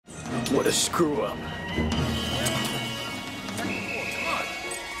What a screw up.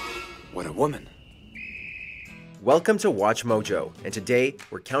 What a woman. Welcome to Watch Mojo, and today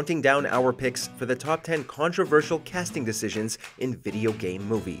we're counting down our picks for the top 10 controversial casting decisions in video game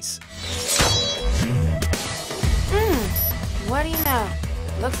movies. What do you know?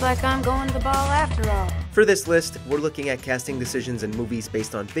 Looks like I'm going to the ball after all. For this list, we're looking at casting decisions in movies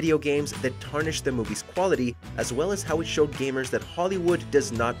based on video games that tarnish the movie's quality, as well as how it showed gamers that Hollywood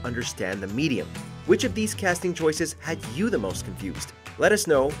does not understand the medium. Which of these casting choices had you the most confused? Let us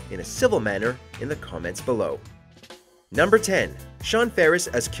know in a civil manner in the comments below. Number 10. Sean Ferris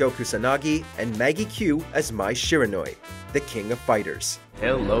as Kyo Kusanagi and Maggie Q as Mai Shiranui, the King of Fighters.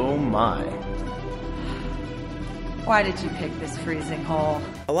 Hello, Mai. Why did you pick this freezing hole?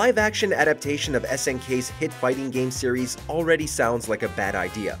 A live-action adaptation of SNK's hit fighting game series already sounds like a bad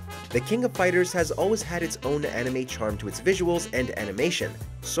idea. The King of Fighters has always had its own anime charm to its visuals and animation,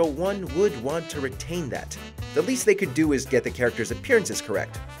 so one would want to retain that. The least they could do is get the character's appearances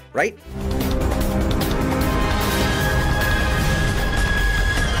correct, right?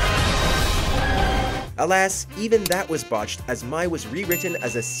 Alas, even that was botched as Mai was rewritten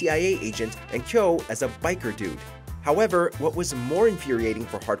as a CIA agent and Kyo as a biker dude. However, what was more infuriating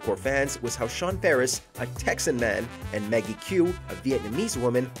for hardcore fans was how Sean Ferris, a Texan man, and Maggie Q, a Vietnamese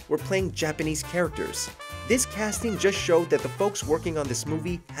woman, were playing Japanese characters. This casting just showed that the folks working on this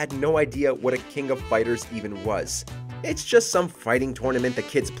movie had no idea what a King of Fighters even was. It's just some fighting tournament the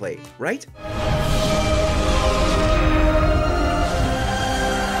kids play, right?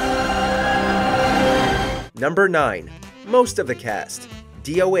 Number 9. Most of the cast.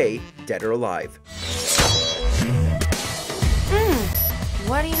 DOA, Dead or Alive.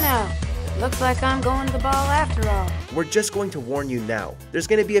 What do you know? Looks like I'm going to the ball after all. We're just going to warn you now, there's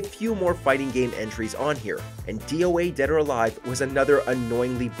going to be a few more fighting game entries on here, and DOA Dead or Alive was another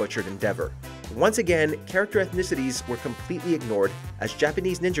annoyingly butchered endeavor. Once again, character ethnicities were completely ignored, as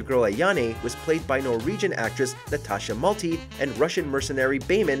Japanese ninja girl Ayane was played by Norwegian actress Natasha Multi, and Russian mercenary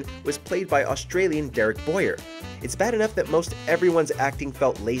Bayman was played by Australian Derek Boyer. It's bad enough that most everyone's acting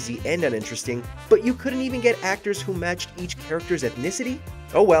felt lazy and uninteresting, but you couldn't even get actors who matched each character's ethnicity?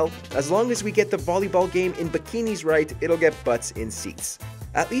 Oh well, as long as we get the volleyball game in bikinis right, it'll get butts in seats.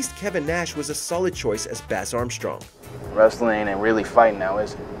 At least Kevin Nash was a solid choice as Baz Armstrong. Wrestling ain't really fighting now,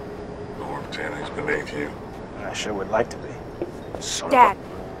 is it? Or pretending's beneath you. I sure would like to be. Dad.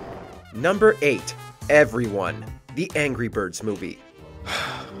 Number 8. Everyone. The Angry Birds movie.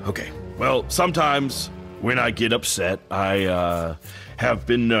 Okay, well, sometimes when I get upset, I have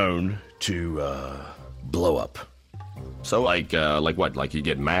been known to blow up. So like what? Like you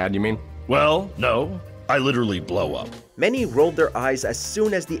get mad, you mean? Well, no, I literally blow up. Many rolled their eyes as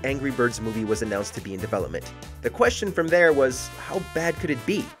soon as the Angry Birds movie was announced to be in development. The question from there was, how bad could it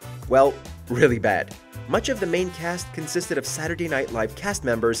be? Well, really bad. Much of the main cast consisted of Saturday Night Live cast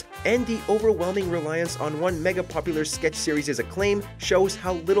members, and the overwhelming reliance on one mega-popular sketch series' acclaim shows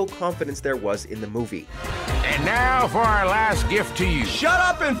how little confidence there was in the movie. And now for our last gift to you. Shut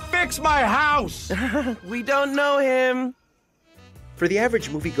up and fix my house! We don't know him. For the average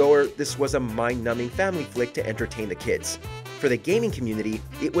moviegoer, this was a mind-numbing family flick to entertain the kids. For the gaming community,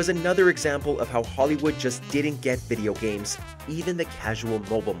 it was another example of how Hollywood just didn't get video games, even the casual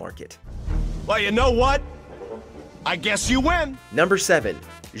mobile market. Well, you know what? I guess you win. Number 7.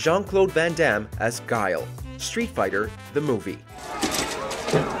 Jean-Claude Van Damme as Guile, Street Fighter, the movie.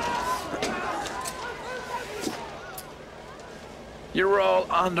 You're all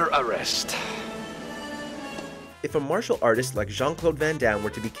under arrest. If a martial artist like Jean-Claude Van Damme were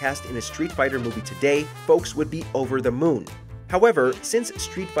to be cast in a Street Fighter movie today, folks would be over the moon. However, since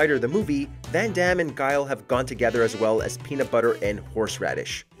Street Fighter the movie, Van Damme and Guile have gone together as well as peanut butter and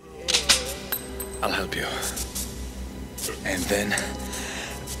horseradish. I'll help you. And then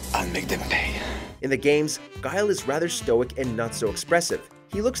I'll make them pay. In the games, Guile is rather stoic and not so expressive.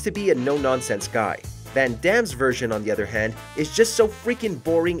 He looks to be a no-nonsense guy. Van Damme's version, on the other hand, is just so freaking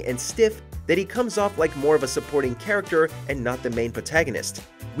boring and stiff that he comes off like more of a supporting character and not the main protagonist.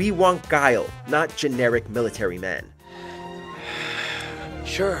 We want Guile, not generic military man.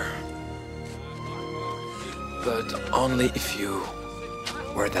 Sure. But only if you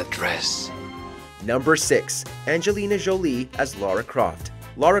wear that dress. Number 6. Angelina Jolie as Lara Croft.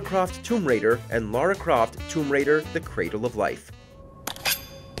 Lara Croft Tomb Raider and Lara Croft Tomb Raider The Cradle of Life.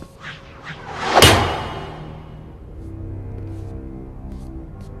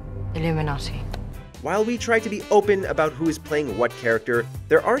 Illuminati. While we try to be open about who is playing what character,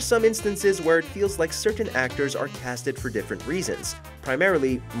 there are some instances where it feels like certain actors are casted for different reasons,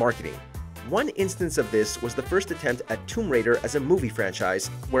 primarily marketing. One instance of this was the first attempt at Tomb Raider as a movie franchise,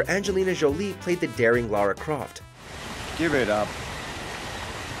 where Angelina Jolie played the daring Lara Croft. Give it up.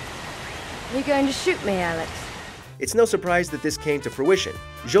 You going to shoot me, Alex? It's no surprise that this came to fruition.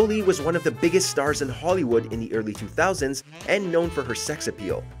 Jolie was one of the biggest stars in Hollywood in the early 2000s and known for her sex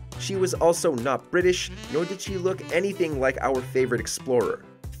appeal. She was also not British, nor did she look anything like our favorite explorer.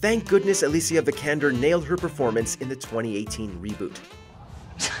 Thank goodness Alicia Vikander nailed her performance in the 2018 reboot.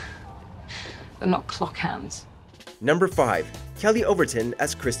 They're not clock hands. Number 5. Kelly Overton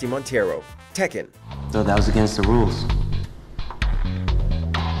as Christy Montero, Tekken. Thought that was against the rules.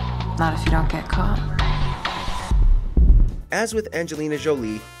 Not if you don't get caught. As with Angelina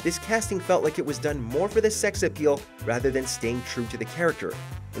Jolie, this casting felt like it was done more for the sex appeal rather than staying true to the character.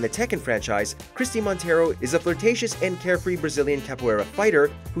 In the Tekken franchise, Christy Montero is a flirtatious and carefree Brazilian capoeira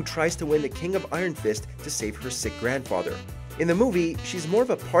fighter who tries to win the King of Iron Fist to save her sick grandfather. In the movie, she's more of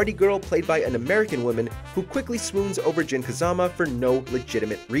a party girl played by an American woman who quickly swoons over Jin Kazama for no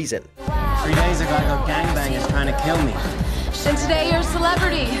legitimate reason. 3 days ago, I got gangbangers trying to kill me. And today you're a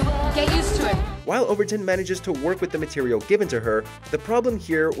celebrity. Get used to it. While Overton manages to work with the material given to her, the problem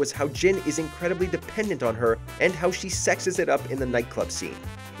here was how Jin is incredibly dependent on her and how she sexes it up in the nightclub scene.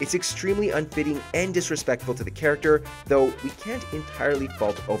 It's extremely unfitting and disrespectful to the character, though we can't entirely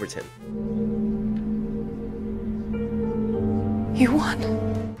fault Overton. You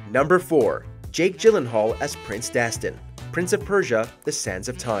won. Number 4. Jake Gyllenhaal as Prince Dastan, Prince of Persia: The Sands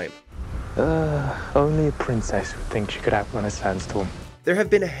of Time. Only a princess would think she could outrun a sandstorm. There have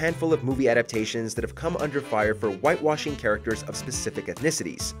been a handful of movie adaptations that have come under fire for whitewashing characters of specific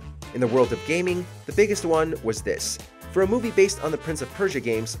ethnicities. In the world of gaming, the biggest one was this. For a movie based on the Prince of Persia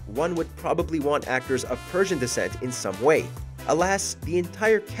games, one would probably want actors of Persian descent in some way. Alas, the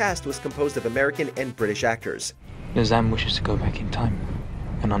entire cast was composed of American and British actors. Nizam wishes to go back in time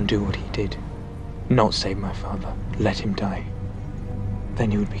and undo what he did. Not save my father, let him die. Then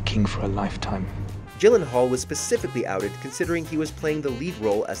he would be king for a lifetime. Gyllenhaal was specifically outed considering he was playing the lead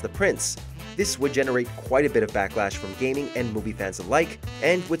role as the prince. This would generate quite a bit of backlash from gaming and movie fans alike,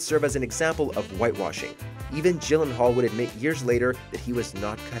 and would serve as an example of whitewashing. Even Gyllenhaal would admit years later that he was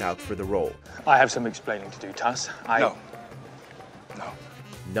not cut out for the role. I have some explaining to do, Tuss. No.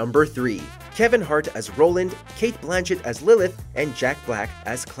 Number 3. Kevin Hart as Roland, Kate Blanchett as Lilith, and Jack Black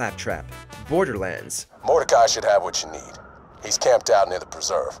as Claptrap, Borderlands. Mordecai should have what you need. He's camped out near the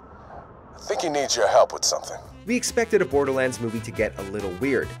preserve. I think he needs your help with something. We expected a Borderlands movie to get a little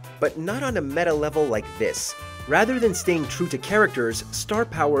weird, but not on a meta level like this. Rather than staying true to characters, star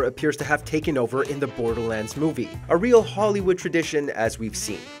power appears to have taken over in the Borderlands movie, a real Hollywood tradition as we've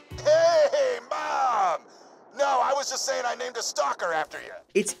seen. Hey, Mom! No, I was just saying I named a stalker after you.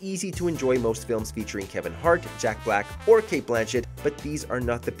 It's easy to enjoy most films featuring Kevin Hart, Jack Black, or Kate Blanchett, but these are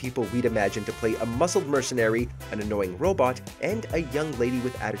not the people we'd imagine to play a muscled mercenary, an annoying robot, and a young lady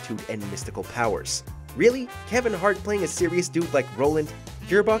with attitude and mystical powers. Really? Kevin Hart playing a serious dude like Roland?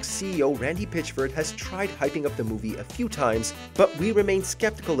 Gearbox CEO Randy Pitchford has tried hyping up the movie a few times, but we remain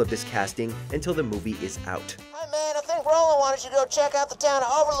skeptical of this casting until the movie is out. Hey man, I think Roland wanted you to go check out the town of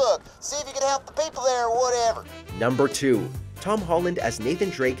Overlook, see if you could help the people there or whatever. Number 2. Tom Holland as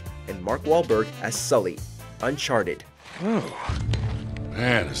Nathan Drake and Mark Wahlberg as Sully, Uncharted. Oh,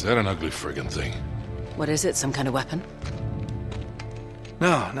 man, is that an ugly friggin' thing? What is it, some kind of weapon?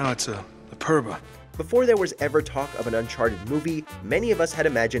 No, it's a Perba. Before there was ever talk of an Uncharted movie, many of us had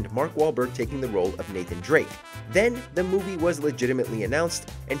imagined Mark Wahlberg taking the role of Nathan Drake. Then, the movie was legitimately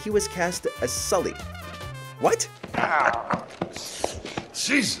announced, and he was cast as Sully. What?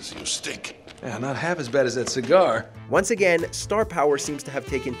 Jesus, you stink. Yeah, not half as bad as that cigar. Once again, star power seems to have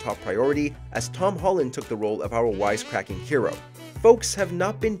taken top priority, as Tom Holland took the role of our wisecracking hero. Folks have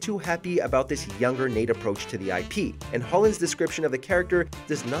not been too happy about this younger Nate approach to the IP, and Holland's description of the character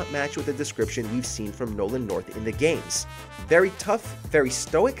does not match with the description we've seen from Nolan North in the games. Very tough, very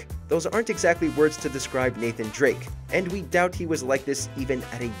stoic? Those aren't exactly words to describe Nathan Drake, and we doubt he was like this even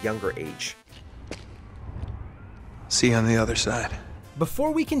at a younger age. See you on the other side.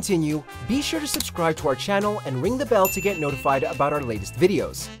 Before we continue, be sure to subscribe to our channel and ring the bell to get notified about our latest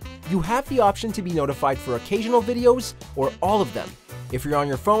videos. You have the option to be notified for occasional videos or all of them. If you're on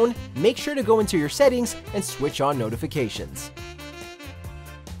your phone, make sure to go into your settings and switch on notifications.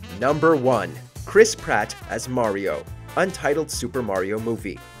 Number 1. Chris Pratt as Mario, Untitled Super Mario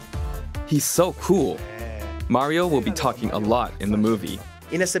Movie. He's so cool. Mario will be talking a lot in the movie.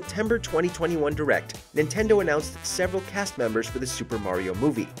 In a September 2021 Direct, Nintendo announced several cast members for the Super Mario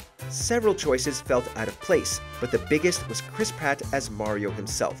movie. Several choices felt out of place, but the biggest was Chris Pratt as Mario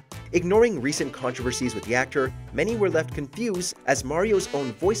himself. Ignoring recent controversies with the actor, many were left confused as Mario's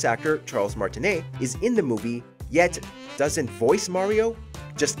own voice actor, Charles Martinet, is in the movie, yet doesn't voice Mario?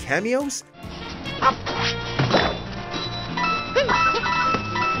 Just cameos?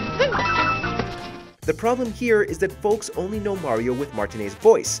 The problem here is that folks only know Mario with Martinet's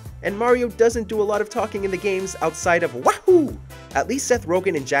voice, and Mario doesn't do a lot of talking in the games outside of Wahoo! At least Seth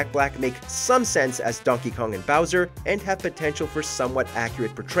Rogen and Jack Black make some sense as Donkey Kong and Bowser and have potential for somewhat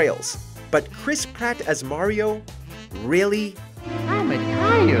accurate portrayals. But Chris Pratt as Mario? Really? I'm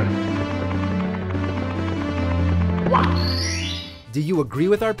tired. Do you agree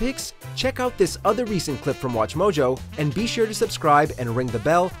with our picks? Check out this other recent clip from WatchMojo, and be sure to subscribe and ring the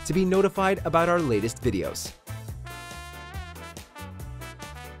bell to be notified about our latest videos.